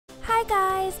Hi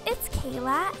guys, it's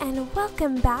Kayla and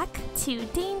welcome back to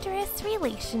Dangerous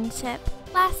Relationship.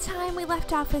 Last time we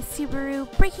left off with Subaru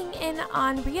breaking in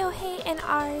on Ryohei and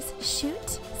R's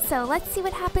shoot. So let's see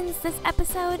what happens this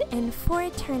episode in For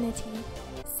Eternity.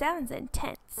 Sounds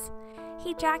intense.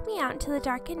 He dragged me out into the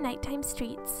darkened nighttime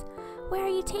streets. Where are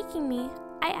you taking me?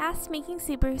 I asked, making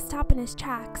Subaru stop in his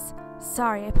tracks.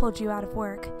 Sorry I pulled you out of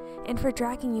work, and for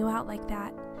dragging you out like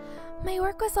that. My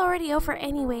work was already over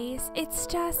anyways, it's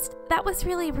just, that was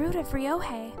really rude of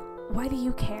Ryohei. Why do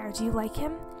you care? Do you like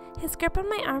him? His grip on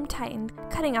my arm tightened,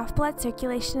 cutting off blood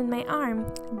circulation in my arm.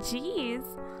 Jeez.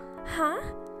 Huh?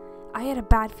 I had a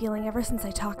bad feeling ever since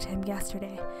I talked to him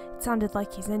yesterday. It sounded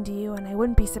like he's into you, and I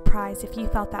wouldn't be surprised if you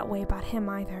felt that way about him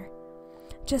either.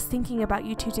 Just thinking about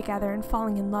you two together and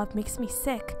falling in love makes me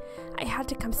sick. I had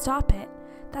to come stop it.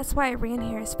 That's why I ran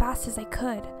here as fast as I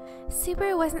could.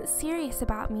 Subaru wasn't serious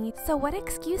about me, so what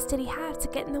excuse did he have to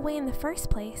get in the way in the first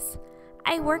place?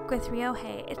 I work with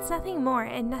Ryohei, it's nothing more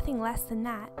and nothing less than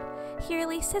that. He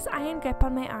released his iron grip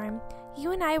on my arm.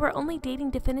 You and I were only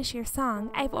dating to finish your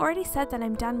song. I've already said that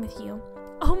I'm done with you.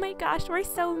 Oh my gosh, we're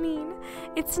so mean.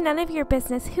 It's none of your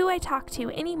business who I talk to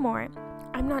anymore.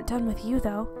 I'm not done with you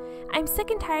though. I'm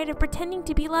sick and tired of pretending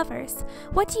to be lovers.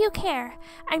 What do you care?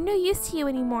 I'm no use to you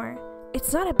anymore.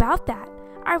 It's not about that.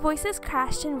 Our voices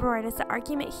crashed and roared as the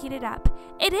argument heated up.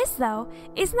 It is though.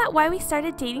 Isn't that why we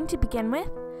started dating to begin with?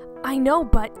 I know,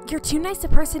 but you're too nice a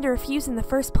person to refuse in the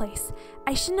first place.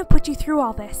 I shouldn't have put you through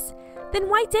all this. Then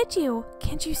why did you?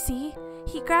 Can't you see?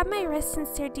 He grabbed my wrist and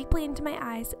stared deeply into my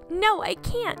eyes. No, I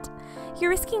can't. You're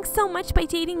risking so much by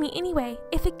dating me anyway.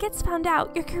 If it gets found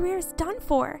out, your career is done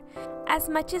for. As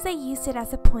much as I used it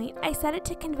as a point, I said it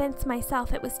to convince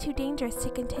myself it was too dangerous to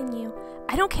continue.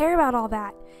 I don't care about all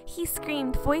that. He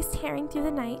screamed, voice tearing through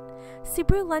the night.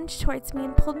 Subaru lunged towards me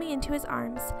and pulled me into his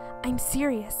arms. I'm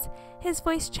serious. His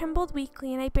voice trembled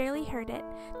weakly and I barely heard it,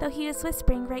 though he was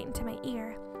whispering right into my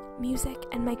ear. Music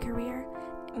and my career.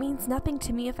 It means nothing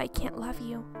to me if I can't love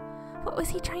you. What was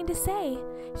he trying to say?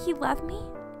 He loved me?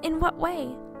 In what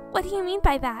way? What do you mean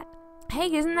by that?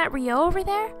 Hey, isn't that Ryo over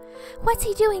there? What's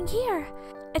he doing here?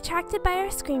 Attracted by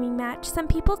our screaming match, some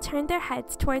people turned their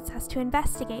heads towards us to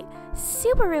investigate.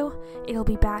 Subaru! It'll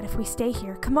be bad if we stay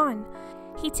here. Come on.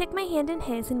 He took my hand in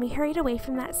his and we hurried away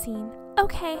from that scene.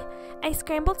 Okay. I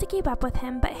scrambled to keep up with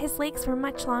him, but his legs were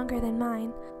much longer than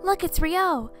mine. Look, it's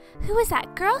Ryo. Who is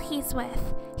that girl he's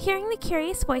with? Hearing the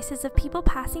curious voices of people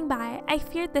passing by, I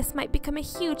feared this might become a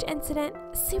huge incident.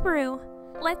 Subaru.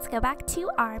 Let's go back to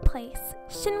our place.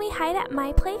 Shouldn't we hide at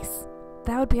my place?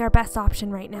 That would be our best option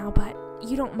right now, but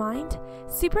you don't mind?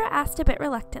 Subaru asked a bit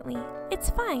reluctantly. It's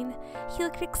fine. He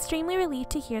looked extremely relieved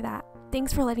to hear that.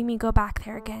 Thanks for letting me go back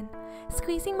there again.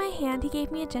 Squeezing my hand, he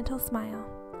gave me a gentle smile.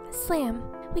 Slam.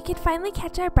 We could finally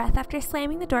catch our breath after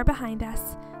slamming the door behind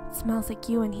us. It smells like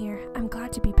you in here. I'm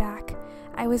glad to be back.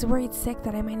 I was worried sick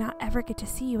that I might not ever get to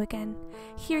see you again.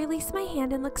 He released my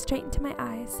hand and looked straight into my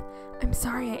eyes. I'm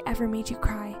sorry I ever made you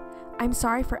cry. I'm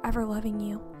sorry for ever loving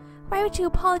you. Why would you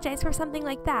apologize for something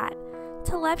like that?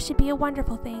 To love should be a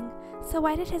wonderful thing. So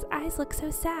why did his eyes look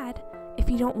so sad? If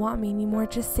you don't want me anymore,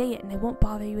 just say it and I won't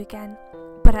bother you again.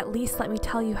 But at least let me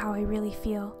tell you how I really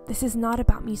feel. This is not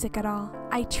about music at all.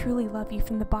 I truly love you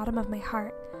from the bottom of my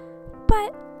heart.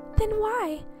 But then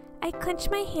why? I clenched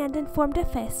my hand and formed a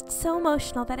fist, so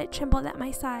emotional that it trembled at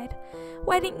my side.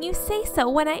 Why didn't you say so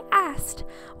when I asked?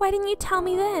 Why didn't you tell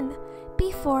me then?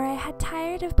 Before, I had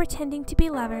tired of pretending to be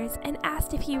lovers and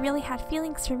asked if he really had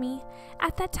feelings for me.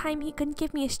 At that time, he couldn't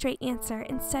give me a straight answer,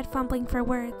 instead fumbling for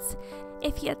words.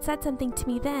 If he had said something to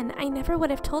me then, I never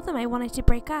would have told him I wanted to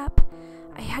break up.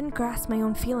 I hadn't grasped my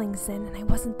own feelings then, and I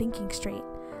wasn't thinking straight.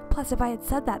 Plus, if I had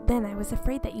said that then, I was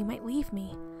afraid that you might leave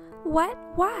me. What?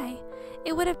 Why?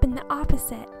 It would have been the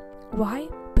opposite. Why?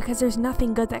 Because there's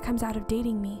nothing good that comes out of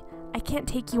dating me. I can't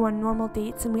take you on normal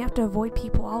dates and we have to avoid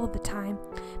people all of the time.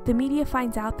 The media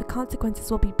finds out, the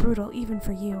consequences will be brutal even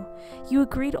for you. You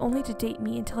agreed only to date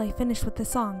me until I finished with the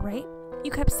song, right?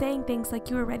 You kept saying things like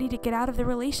you were ready to get out of the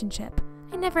relationship.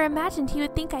 I never imagined he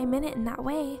would think I meant it in that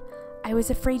way. I was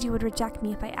afraid you would reject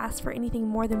me if I asked for anything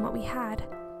more than what we had.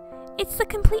 It's the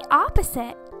complete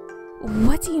opposite.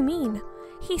 What do you mean?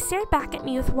 He stared back at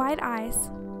me with wide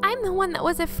eyes. I'm the one that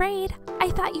was afraid. I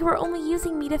thought you were only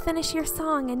using me to finish your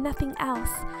song and nothing else.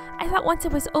 I thought once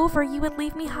it was over, you would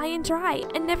leave me high and dry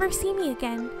and never see me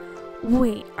again.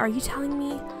 Wait, are you telling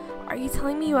me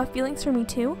you have feelings for me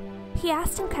too? He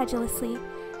asked incredulously.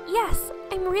 Yes,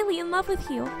 I'm really in love with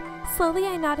you. Slowly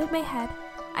I nodded my head.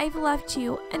 I've loved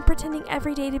you, and pretending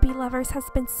every day to be lovers has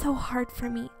been so hard for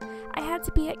me. I had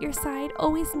to be at your side,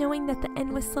 always knowing that the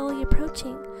end was slowly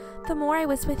approaching. The more I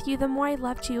was with you, the more I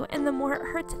loved you, and the more it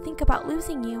hurt to think about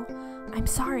losing you. I'm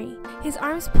sorry. His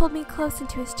arms pulled me close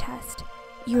into his chest.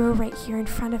 You were right here in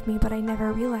front of me, but I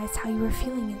never realized how you were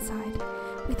feeling inside.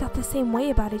 We thought the same way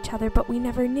about each other, but we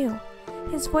never knew.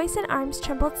 His voice and arms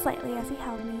trembled slightly as he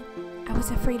held me. I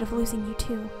was afraid of losing you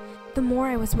too. The more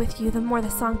I was with you, the more the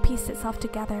song pieced itself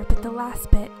together, but the last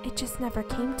bit, it just never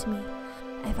came to me.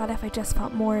 I thought if I just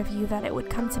felt more of you that it would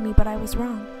come to me, but I was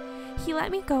wrong. He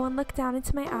let me go and looked down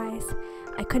into my eyes.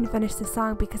 I couldn't finish the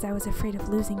song because I was afraid of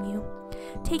losing you.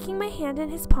 Taking my hand in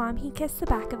his palm, he kissed the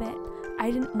back of it.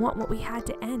 I didn't want what we had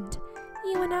to end.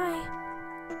 You and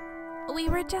I. We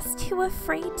were just too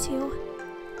afraid to.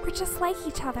 We're just like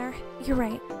each other. You're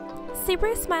right.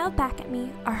 Subaru smiled back at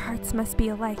me. Our hearts must be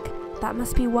alike. That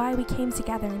must be why we came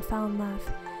together and fell in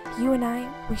love. You and I,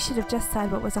 we should have just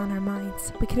said what was on our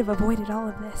minds. We could have avoided all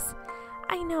of this.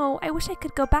 I know, I wish I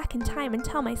could go back in time and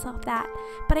tell myself that,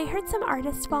 but I heard some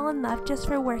artists fall in love just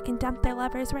for work and dump their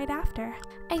lovers right after.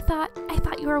 I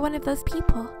thought you were one of those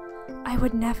people. I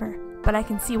would never, but I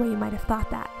can see why you might have thought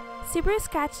that. Subaru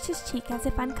scratched his cheek as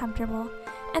if uncomfortable,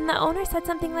 and the owner said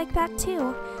something like that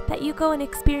too, that you go and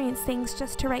experience things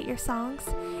just to write your songs.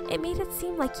 It made it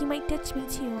seem like you might ditch me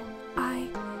too.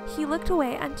 He looked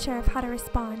away, unsure of how to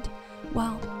respond.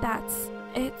 Well,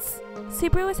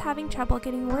 Subaru was having trouble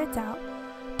getting words out.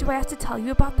 Do I have to tell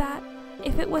you about that?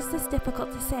 If it was this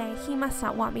difficult to say, he must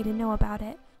not want me to know about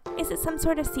it. Is it some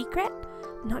sort of secret?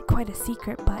 Not quite a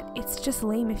secret, but it's just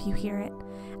lame if you hear it.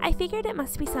 I figured it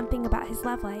must be something about his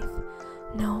love life.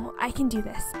 No, I can do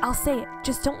this. I'll say it.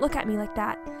 Just don't look at me like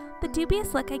that. The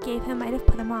dubious look I gave him might have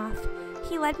put him off.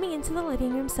 He led me into the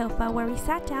living room sofa where we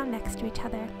sat down next to each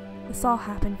other. This all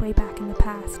happened way back in the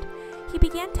past. He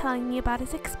began telling me about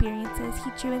his experiences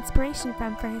he drew inspiration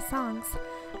from for his songs.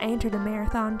 I entered a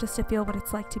marathon just to feel what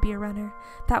it's like to be a runner.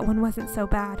 That one wasn't so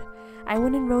bad. I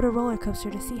went and rode a roller coaster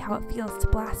to see how it feels to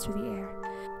blast through the air.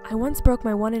 I once broke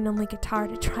my one and only guitar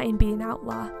to try and be an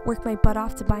outlaw, worked my butt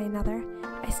off to buy another.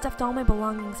 I stuffed all my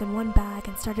belongings in one bag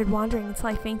and started wandering until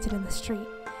I fainted in the street.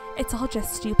 It's all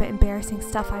just stupid, embarrassing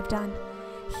stuff I've done.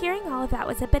 Hearing all of that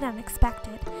was a bit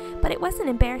unexpected, but it wasn't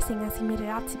embarrassing as he made it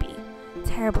out to be.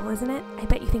 Terrible, isn't it? I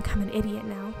bet you think I'm an idiot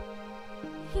now.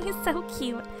 He's so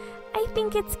cute. I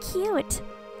think it's cute.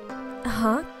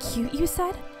 Cute, you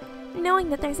said? Knowing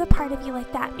that there's a part of you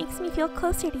like that makes me feel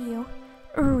closer to you.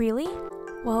 Really?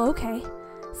 Well, okay.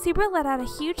 Subaru let out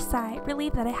a huge sigh,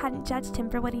 relieved that I hadn't judged him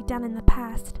for what he'd done in the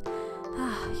past.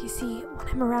 You see, when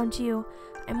I'm around you,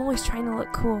 I'm always trying to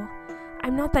look cool.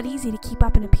 I'm not that easy to keep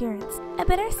up an appearance. A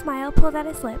bitter smile pulled at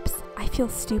his lips. I feel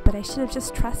stupid. I should have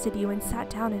just trusted you and sat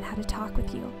down and had a talk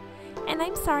with you. And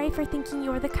I'm sorry for thinking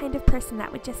you were the kind of person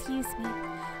that would just use me.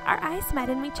 Our eyes met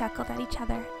and we chuckled at each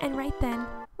other, and right then,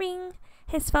 ring!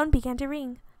 His phone began to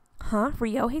ring.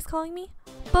 Ryohei's calling me?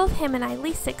 Both him and I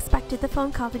least expected the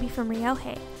phone call to be from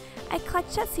Ryohei. I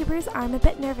clutched at Subaru's arm, a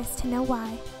bit nervous to know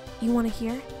why. You want to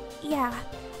hear? Yeah,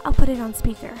 I'll put it on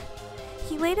speaker.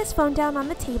 He laid his phone down on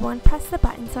the table and pressed the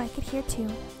button so I could hear too.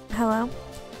 Hello?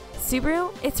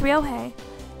 Subaru, it's Ryohei.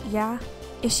 Yeah?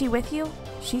 Is she with you?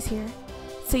 She's here.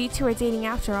 So you two are dating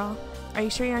after all. Are you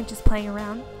sure you aren't just playing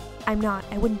around? I'm not.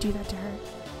 I wouldn't do that to her.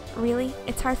 Really?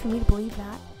 It's hard for me to believe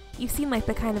that. You seem like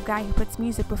the kind of guy who puts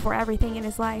music before everything in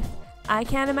his life. I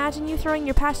can't imagine you throwing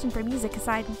your passion for music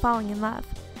aside and falling in love.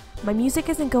 My music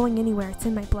isn't going anywhere. It's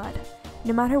in my blood.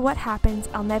 No matter what happens,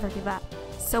 I'll never give up.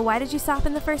 So why did you stop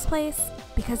in the first place?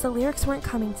 Because the lyrics weren't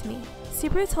coming to me.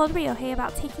 Subaru told Ryohei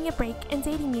about taking a break and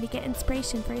dating me to get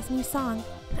inspiration for his new song.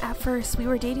 At first, we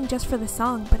were dating just for the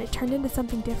song, but it turned into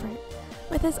something different.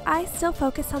 With his eyes still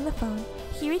focused on the phone,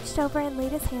 he reached over and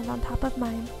laid his hand on top of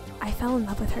mine. I fell in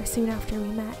love with her soon after we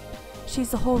met.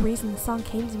 She's the whole reason the song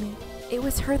came to me. It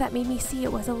was her that made me see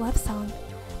it was a love song.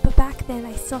 But back then,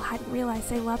 I still hadn't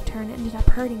realized I loved her and ended up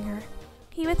hurting her.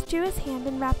 He withdrew his hand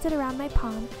and wrapped it around my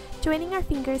palm, joining our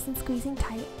fingers and squeezing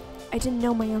tight. I didn't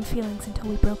know my own feelings until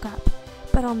we broke up,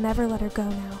 but I'll never let her go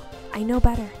now. I know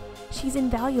better. She's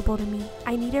invaluable to me.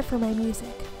 I need her for my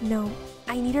music. No,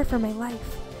 I need her for my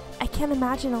life. I can't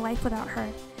imagine a life without her.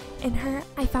 In her,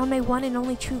 I found my one and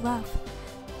only true love.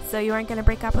 So you aren't gonna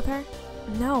break up with her?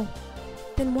 No.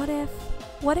 Then what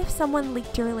if someone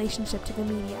leaked your relationship to the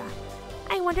media?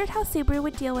 I wondered how Subaru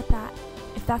would deal with that.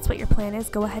 If that's what your plan is,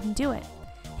 go ahead and do it.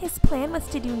 His plan was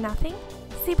to do nothing?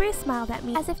 Subaru smiled at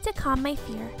me as if to calm my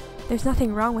fear. There's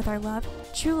nothing wrong with our love.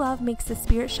 True love makes the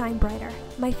spirit shine brighter.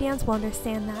 My fans will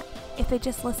understand that if they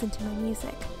just listen to my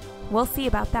music. We'll see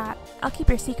about that. I'll keep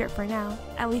your secret for now,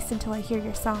 at least until I hear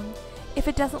your song. If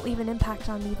it doesn't leave an impact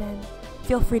on me then,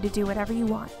 feel free to do whatever you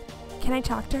want. Can I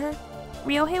talk to her?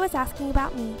 Ryohei was asking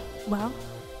about me. Well,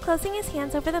 closing his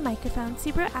hands over the microphone,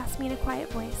 Subaru asked me in a quiet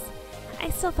voice. I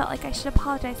still felt like I should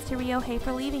apologize to Ryohei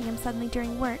for leaving him suddenly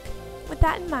during work. With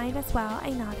that in mind as well,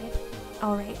 I nodded.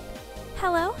 Alright.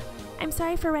 Hello? I'm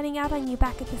sorry for running out on you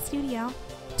back at the studio.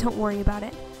 Don't worry about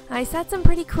it. I said some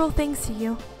pretty cruel things to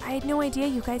you. I had no idea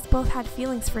you guys both had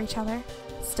feelings for each other.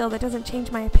 Still, that doesn't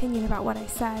change my opinion about what I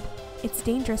said. It's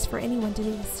dangerous for anyone to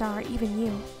date a star, even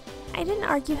you. I didn't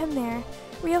argue him there.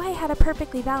 Ryohei had a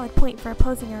perfectly valid point for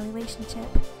opposing our relationship.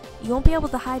 You won't be able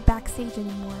to hide backstage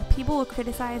anymore. People will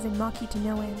criticize and mock you to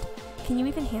no end. Can you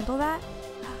even handle that?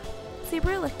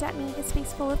 Subaru looked at me, his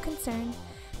face full of concern.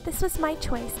 This was my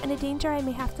choice, and a danger I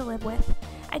may have to live with.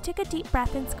 I took a deep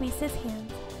breath and squeezed his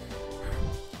hand.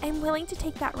 I'm willing to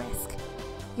take that risk.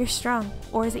 You're strong,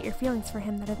 or is it your feelings for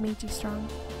him that have made you strong?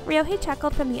 Ryohei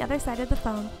chuckled from the other side of the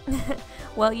phone.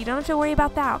 Well, you don't have to worry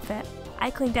about the outfit. I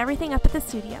cleaned everything up at the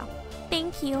studio.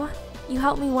 Thank you. You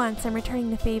helped me once, I'm returning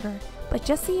the favor. But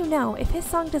just so you know, if his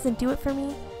song doesn't do it for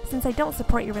me, since I don't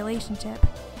support your relationship.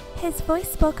 His voice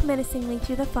spoke menacingly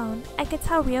through the phone. I could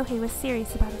tell Ryohei was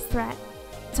serious about his threat.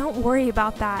 Don't worry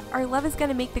about that. Our love is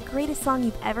gonna make the greatest song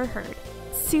you've ever heard.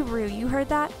 Subaru, you heard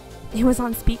that? It was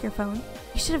on speakerphone.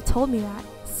 You should have told me that.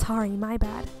 Sorry, my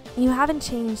bad. You haven't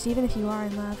changed, even if you are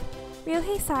in love.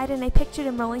 Ryohei sighed and I pictured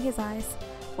him rolling his eyes.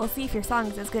 We'll see if your song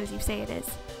is as good as you say it is.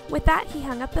 With that, he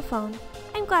hung up the phone.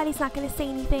 I'm glad he's not gonna say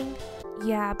anything.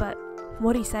 Yeah, but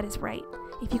what he said is right.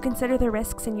 If you consider the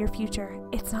risks in your future,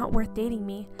 it's not worth dating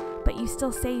me. But you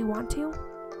still say you want to?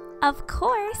 Of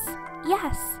course!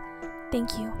 Yes!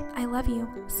 Thank you. I love you.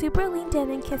 Subaru leaned in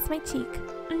and kissed my cheek.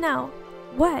 No.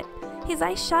 What? His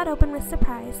eyes shot open with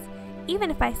surprise.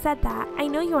 Even if I said that, I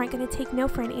know you aren't going to take no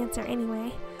for an answer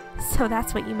anyway. So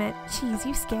that's what you meant. Jeez,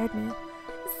 you scared me.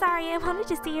 Sorry, I wanted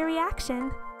to see your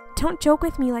reaction. Don't joke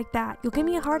with me like that. You'll give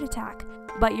me a heart attack.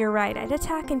 But you're right. I'd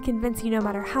attack and convince you no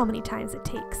matter how many times it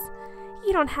takes.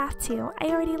 You don't have to. I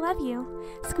already love you.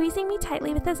 Squeezing me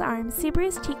tightly with his arms,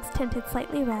 Subaru's cheeks tinted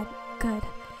slightly red. Good.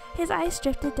 His eyes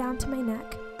drifted down to my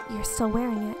neck. You're still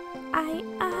wearing it.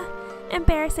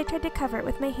 Embarrassed, I tried to cover it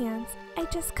with my hands. I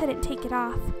just couldn't take it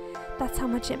off. That's how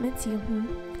much it meant to you,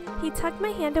 He tugged my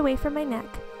hand away from my neck.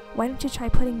 Why don't you try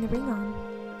putting the ring on?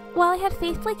 While I had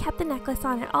faithfully kept the necklace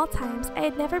on at all times, I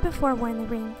had never before worn the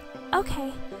ring.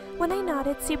 Okay. When I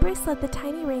nodded, Subaru slid the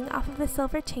tiny ring off of the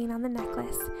silver chain on the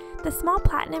necklace. The small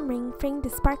platinum ring fringed a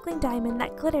sparkling diamond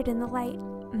that glittered in the light.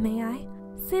 May I?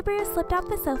 Subaru slipped off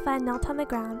the sofa and knelt on the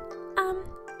ground.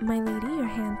 My lady, your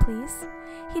hand, please.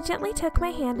 He gently took my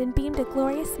hand and beamed a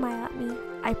glorious smile at me.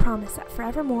 I promise that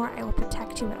forevermore I will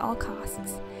protect you at all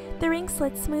costs. The ring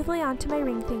slid smoothly onto my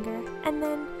ring finger, and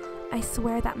then, I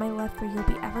swear that my love for you will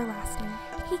be everlasting.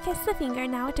 He kissed the finger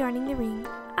now adorning the ring.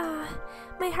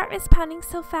 My heart was pounding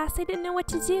so fast I didn't know what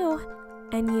to do.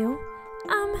 And you?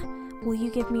 Will you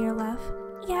give me your love?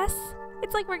 Yes.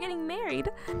 It's like we're getting married.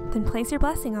 Then place your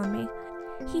blessing on me.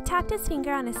 He tapped his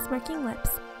finger on his smirking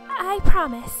lips. I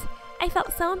promise. I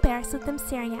felt so embarrassed with them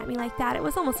staring at me like that it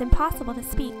was almost impossible to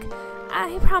speak.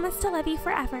 I promise to love you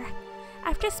forever.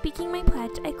 After speaking my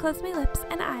pledge, I closed my lips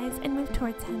and eyes and moved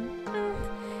towards him.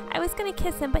 I was going to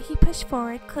kiss him, but he pushed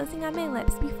forward, closing on my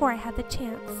lips before I had the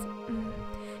chance.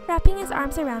 Wrapping his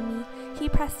arms around me, he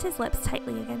pressed his lips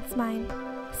tightly against mine.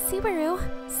 Subaru.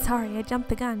 Sorry, I jumped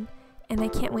the gun, and I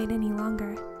can't wait any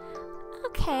longer.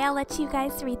 Okay, I'll let you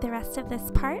guys read the rest of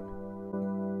this part.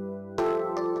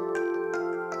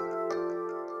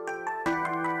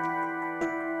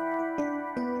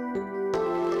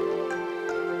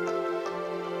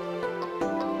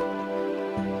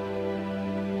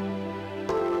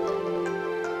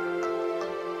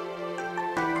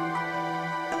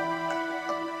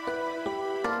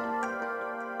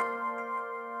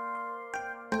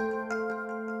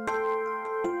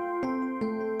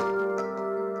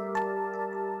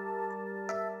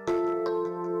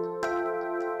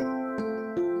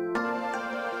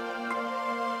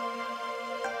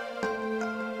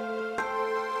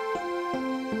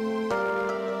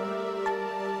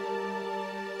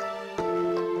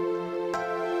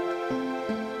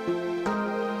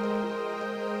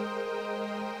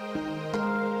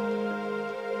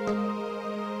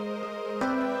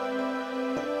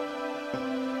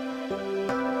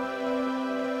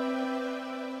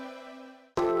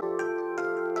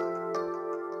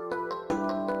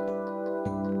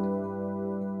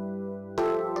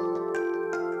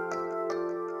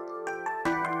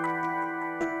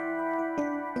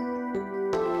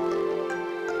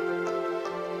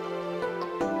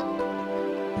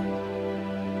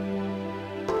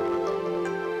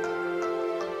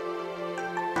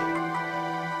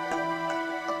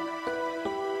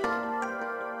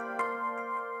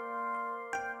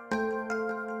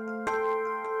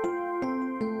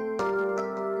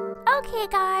 Okay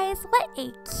guys, what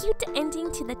a cute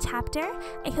ending to the chapter.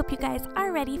 I hope you guys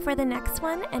are ready for the next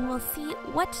one, and we'll see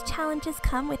what challenges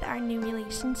come with our new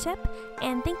relationship.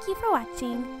 And thank you for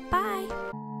watching.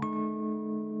 Bye!